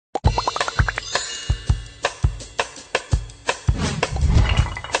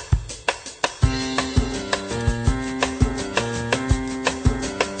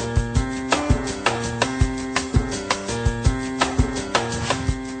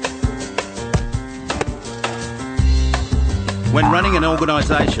When running an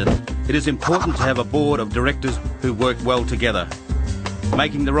organisation, it is important to have a board of directors who work well together.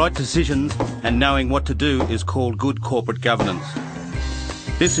 Making the right decisions and knowing what to do is called good corporate governance.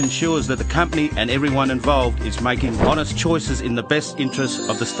 This ensures that the company and everyone involved is making honest choices in the best interests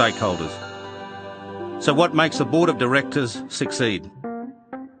of the stakeholders. So what makes a board of directors succeed?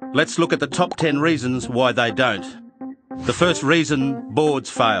 Let's look at the top 10 reasons why they don't. The first reason boards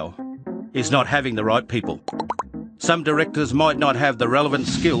fail is not having the right people. Some directors might not have the relevant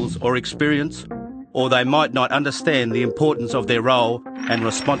skills or experience, or they might not understand the importance of their role and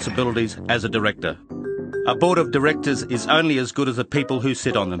responsibilities as a director. A board of directors is only as good as the people who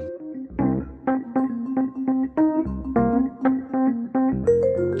sit on them.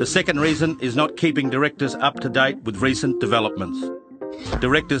 The second reason is not keeping directors up to date with recent developments.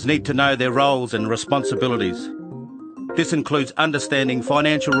 Directors need to know their roles and responsibilities. This includes understanding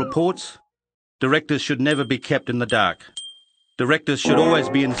financial reports. Directors should never be kept in the dark. Directors should always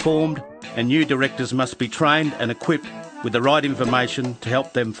be informed, and new directors must be trained and equipped with the right information to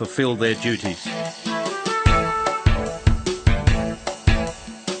help them fulfil their duties.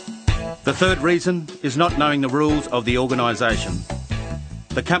 The third reason is not knowing the rules of the organisation.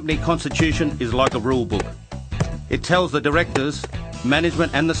 The company constitution is like a rule book. It tells the directors,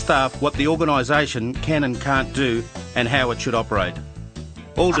 management and the staff what the organisation can and can't do and how it should operate.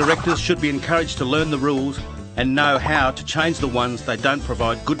 All directors should be encouraged to learn the rules and know how to change the ones that don't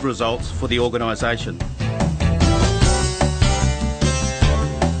provide good results for the organisation.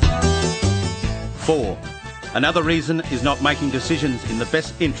 4. Another reason is not making decisions in the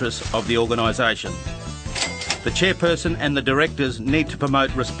best interests of the organisation. The chairperson and the directors need to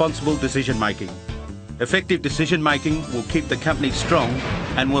promote responsible decision making. Effective decision making will keep the company strong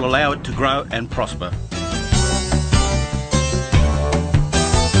and will allow it to grow and prosper.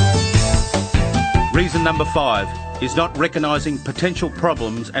 Reason number 5 is not recognising potential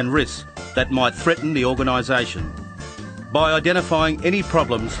problems and risks that might threaten the organisation. By identifying any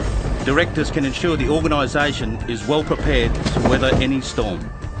problems, directors can ensure the organisation is well prepared to weather any storm.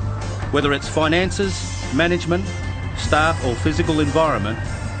 Whether it's finances, management, staff or physical environment,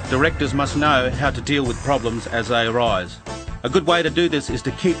 directors must know how to deal with problems as they arise. A good way to do this is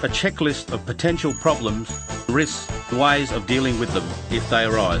to keep a checklist of potential problems, risks, and ways of dealing with them if they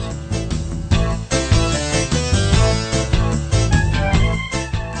arise.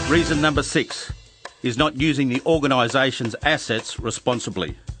 Reason number 6 is not using the organisation's assets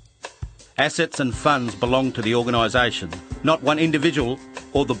responsibly. Assets and funds belong to the organisation, not one individual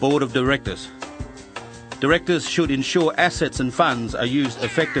or the board of directors. Directors should ensure assets and funds are used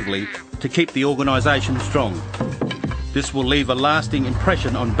effectively to keep the organisation strong. This will leave a lasting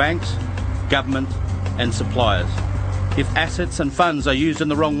impression on banks, government and suppliers. If assets and funds are used in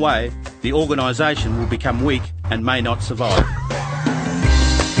the wrong way, the organisation will become weak and may not survive.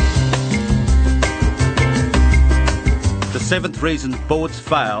 The 7th reason boards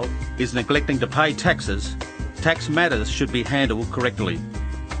fail is neglecting to pay taxes. Tax matters should be handled correctly.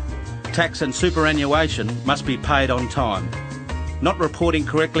 Tax and superannuation must be paid on time. Not reporting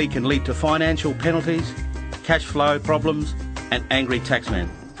correctly can lead to financial penalties, cash flow problems and angry taxmen.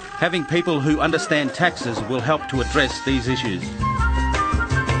 Having people who understand taxes will help to address these issues.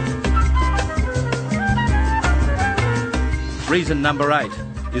 Reason number 8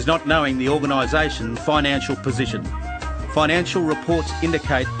 is not knowing the organisation's financial position. Financial reports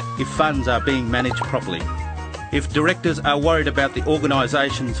indicate if funds are being managed properly. If directors are worried about the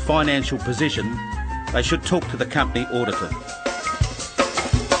organisation's financial position, they should talk to the company auditor.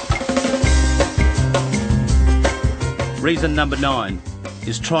 Reason number 9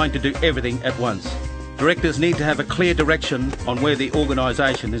 is trying to do everything at once. Directors need to have a clear direction on where the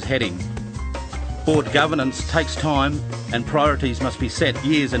organisation is heading. Board governance takes time and priorities must be set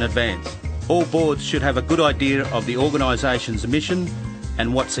years in advance. All boards should have a good idea of the organisation's mission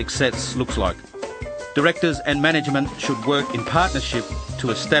and what success looks like. Directors and management should work in partnership to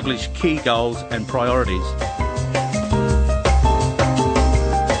establish key goals and priorities.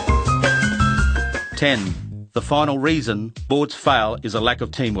 10. The final reason boards fail is a lack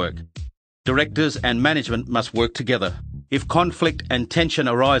of teamwork. Directors and management must work together. If conflict and tension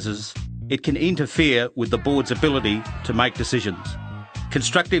arises, it can interfere with the board's ability to make decisions.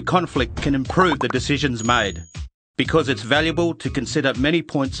 Constructive conflict can improve the decisions made because it's valuable to consider many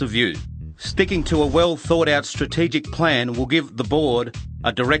points of view. Sticking to a well thought out strategic plan will give the board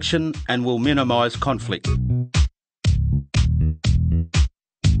a direction and will minimise conflict.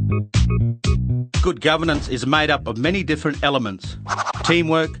 Good governance is made up of many different elements: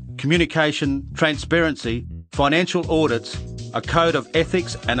 teamwork, communication, transparency, financial audits, a code of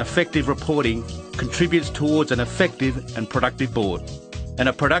ethics and effective reporting, contributes towards an effective and productive board. And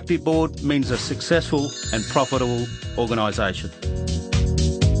a productive board means a successful and profitable organisation.